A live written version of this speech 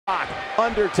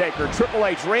Undertaker, Triple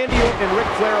H, Randy Orton, and Ric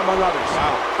Flair, among others.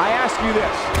 Wow. I ask you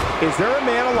this, is there a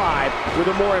man alive with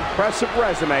a more impressive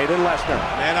resume than Lesnar?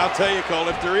 Man, I'll tell you, Cole,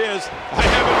 if there is, I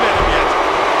haven't met him yet.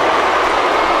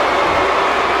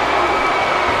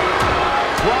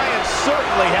 Bryan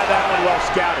certainly had that one well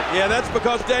scouted. Yeah, that's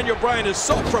because Daniel Bryan is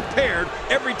so prepared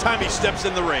every time he steps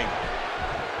in the ring.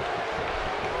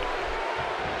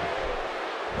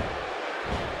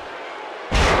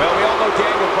 Well, we all know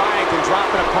Daniel Bryan can drop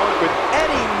an opponent with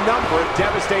any number of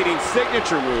devastating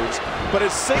signature moves, but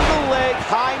his single leg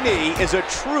high knee is a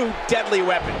true deadly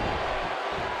weapon.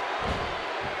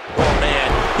 Oh man,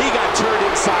 he got turned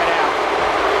inside out.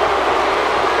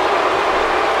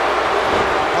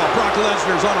 Oh, Brock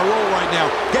Lesnar's on a roll right now,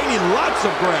 gaining lots of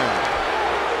ground.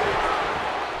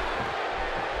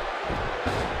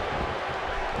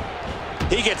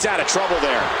 He gets out of trouble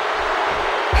there.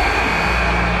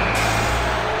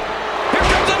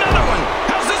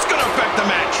 The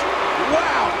match.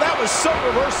 Wow, that was some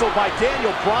reversal by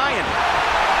Daniel Bryan.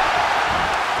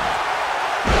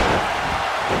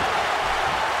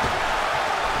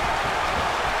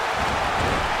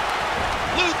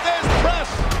 Luthez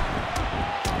press.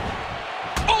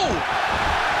 Oh!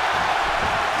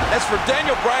 As for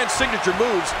Daniel Bryan's signature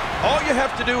moves, all you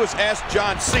have to do is ask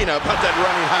John Cena about that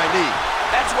running high knee.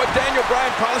 That's what Daniel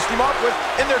Bryan polished him off with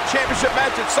in their championship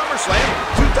match at SummerSlam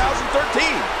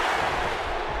 2013.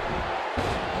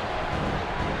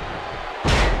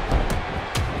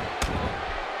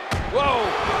 Whoa!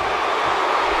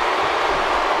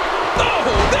 Oh,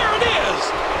 there it is!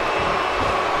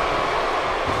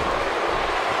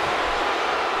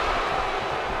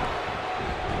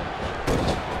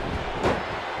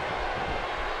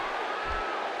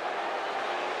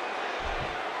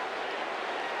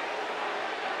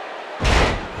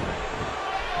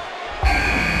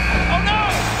 Oh no!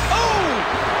 Oh!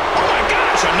 Oh my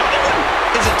gosh, another one?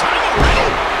 Is it time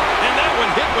already? And that one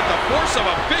hit with the force of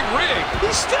a big rig.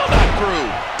 He's still not through.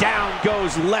 Down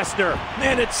goes Lesnar.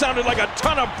 Man, it sounded like a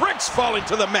ton of bricks falling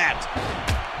to the mat.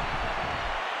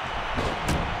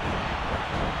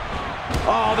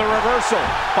 Oh, the reversal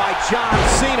by John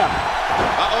Cena.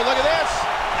 Uh-oh, look at this.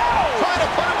 Trying to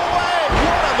put him away.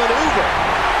 What a maneuver.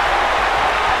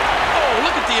 Oh,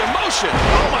 look at the emotion.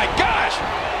 Oh, my gosh.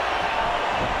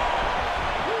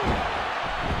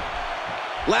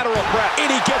 Lateral press,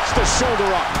 and he gets the shoulder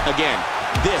up. Again,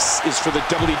 this is for the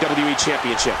WWE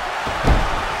Championship.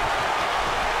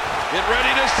 Get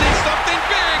ready to see something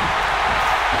big.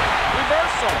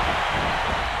 Reversal.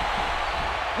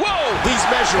 Whoa. He's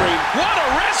measuring. What a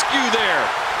rescue there.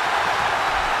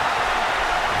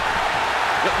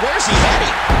 Where's he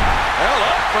heading? Well,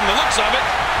 up from the looks of it.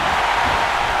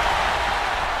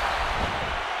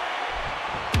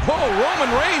 Whoa,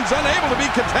 Roman Reigns unable to be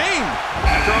contained.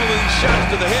 After all of these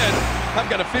shots to the head, I've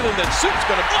got a feeling that Soup's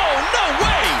gonna... Oh, no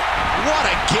way! What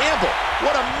a gamble.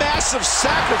 What a massive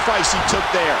sacrifice he took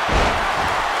there.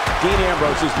 Dean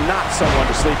Ambrose is not someone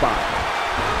to sleep on.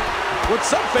 What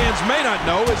some fans may not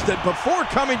know is that before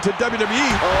coming to WWE...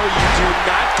 Oh, you do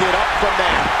not get up from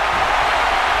that.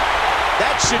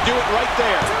 That should do it right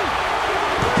there.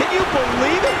 Can you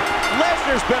believe it?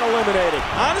 Lesnar's been eliminated.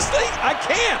 Honestly, I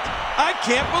can't. I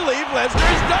can't believe Lesnar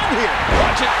is done here.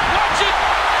 Watch it. Watch it.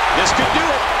 This could do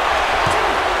it.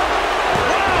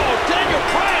 Wow, Daniel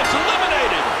Bryan's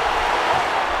eliminated.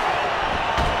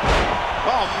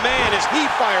 Oh, man, is he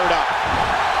fired up.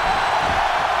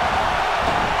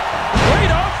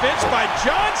 Great offense by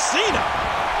John Cena.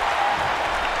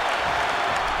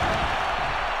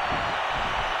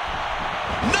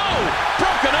 No,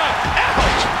 broken up.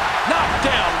 Ouch. Knocked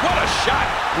down. What a shot.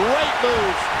 Great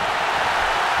move.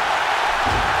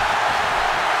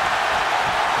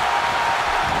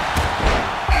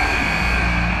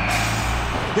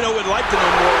 You know, we'd like to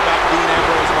know more about Dean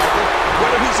Ambrose, Michael.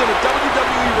 Whether he's in a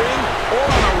WWE ring or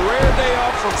on a rare day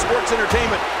off from sports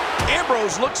entertainment,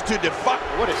 Ambrose looks to defy...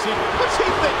 What's he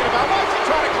thinking about? Why is he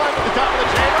trying to climb to the top of the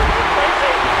chamber?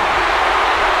 Crazy.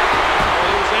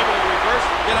 Well, he was able to reverse.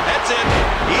 Get a head's in.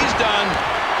 He's done.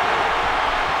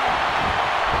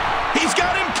 He's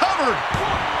got him covered. 1,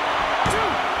 2.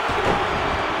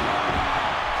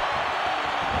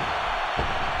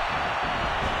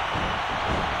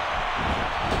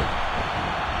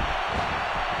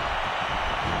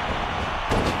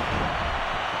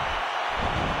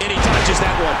 And he touches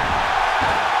that one.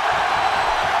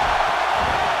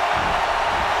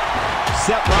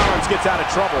 Seth Rollins gets out of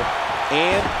trouble,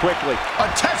 and quickly. A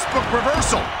textbook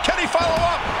reversal. Can he follow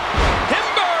up?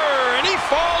 Timber, and he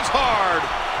falls hard.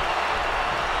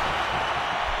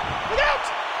 Look out!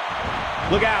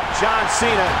 Look out, John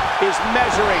Cena is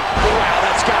measuring. Wow,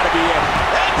 that's got to be it.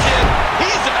 That's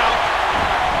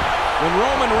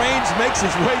Roman Reigns makes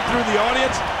his way through the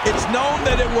audience, it's known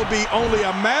that it will be only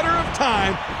a matter of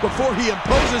time before he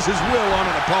imposes his will on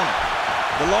an opponent.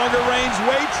 The longer Reigns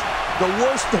waits, the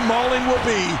worse the mauling will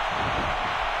be.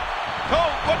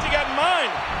 Cole, what you got in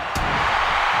mind?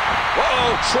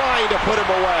 Whoa, trying to put him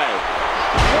away.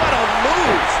 What a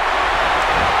move.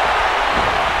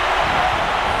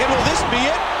 And will this be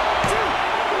it?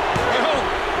 Well,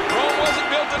 Rome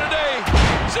wasn't built in a day.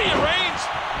 See you, Reigns.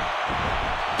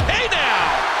 Hey now.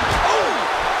 Oh,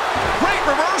 great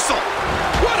reversal.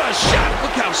 What a shot.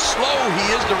 Look how slow he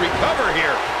is to recover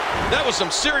here. That was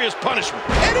some serious punishment.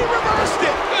 And he reversed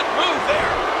it. Good move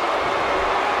there.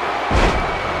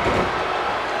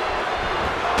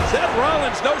 Seth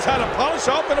Rollins knows how to polish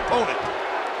off an opponent.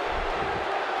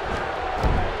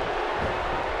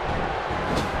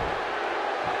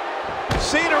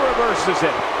 Cena reverses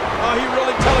it. Oh, he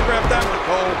really telegraphed that one,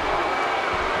 Cole.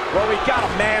 Well, we got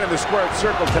a man in the squared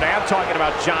circle today. I'm talking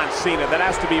about John Cena. That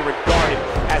has to be regarded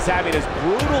as having as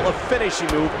brutal a finishing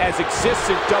move as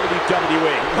exists in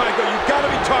WWE. Michael, you've got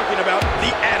to be talking about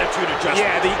the attitude adjustment.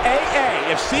 Yeah, the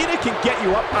AA. If Cena can get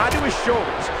you up onto his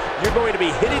shoulders, you're going to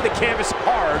be hitting the canvas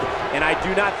hard, and I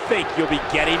do not think you'll be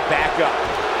getting back up.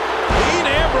 Dean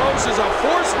Ambrose is a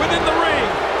force within the ring.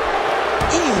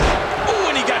 Ooh,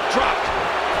 and he got dropped.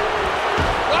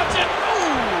 Watch it.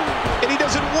 Ooh. And he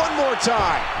does it one more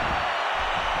time.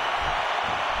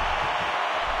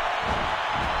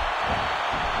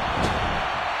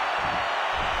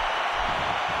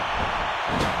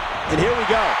 And here we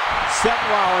go. Seth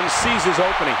Rollins sees his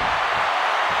opening.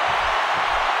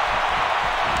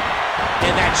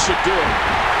 And that should do it.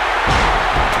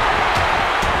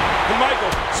 And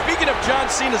Michael, speaking of John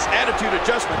Cena's attitude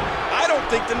adjustment, I don't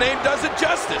think the name does it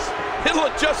justice. It'll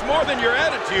adjust more than your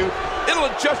attitude. It'll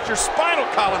adjust your spinal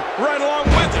column right along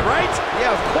with it, right?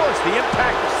 Yeah, of course. The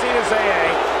impact of Cena's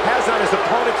AA has on his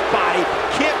opponent's body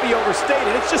can't be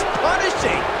overstated. It's just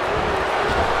punishing.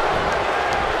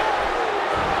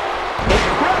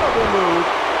 Incredible move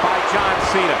by John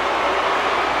Cena.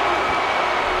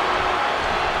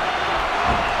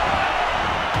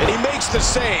 And he makes the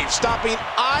save, stopping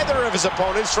either of his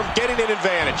opponents from getting an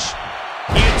advantage.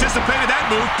 He anticipated that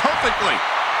move perfectly.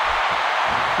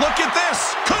 Look at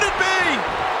this. Could it be?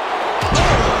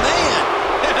 Oh, man.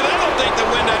 That'll take the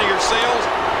wind out of your sails.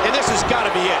 And this has got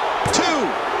to be it. 2.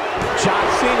 John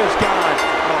Cena's gone.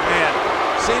 Oh, man.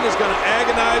 Cena's going to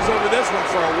agonize over this one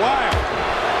for a while.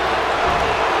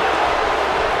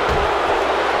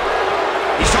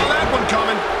 He saw that one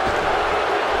coming.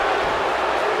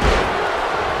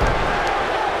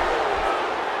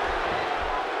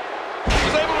 He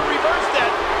was able to reverse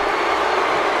that.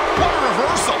 What a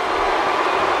reversal.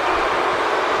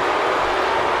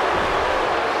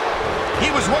 He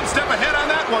was one step ahead on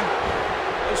that one.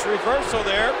 Nice reversal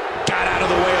there. Got out of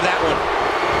the way of that one.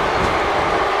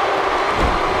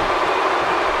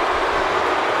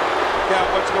 Look out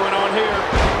what's going on here.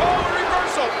 Oh,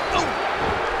 reversal. Ooh.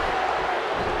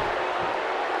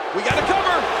 We got to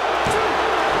cover.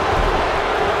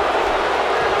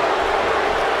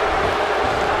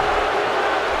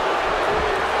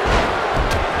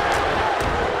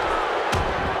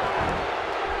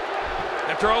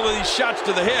 After all of these shots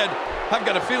to the head, I've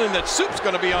got a feeling that Soup's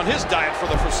going to be on his diet for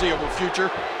the foreseeable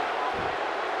future.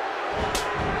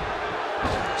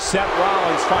 Seth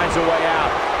Rollins finds a way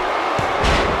out.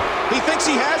 He thinks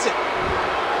he has it.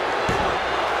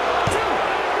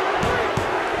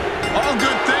 All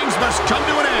good things must come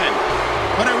to an end.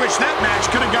 But I wish that match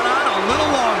could have gone on a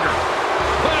little longer.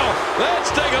 Well,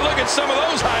 let's take a look at some of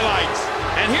those highlights.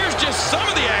 And here's just some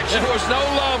of the action. There was no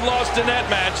love lost in that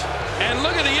match. And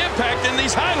look at the impact in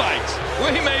these highlights.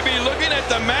 We may be looking at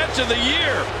the match of the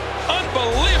year.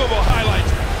 Unbelievable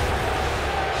highlights.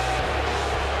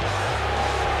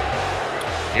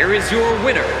 Here is your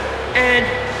winner and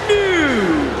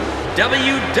new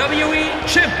WWE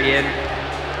Champion,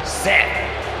 Seth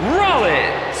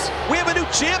Rollins. We have a new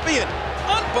champion.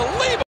 Unbelievable.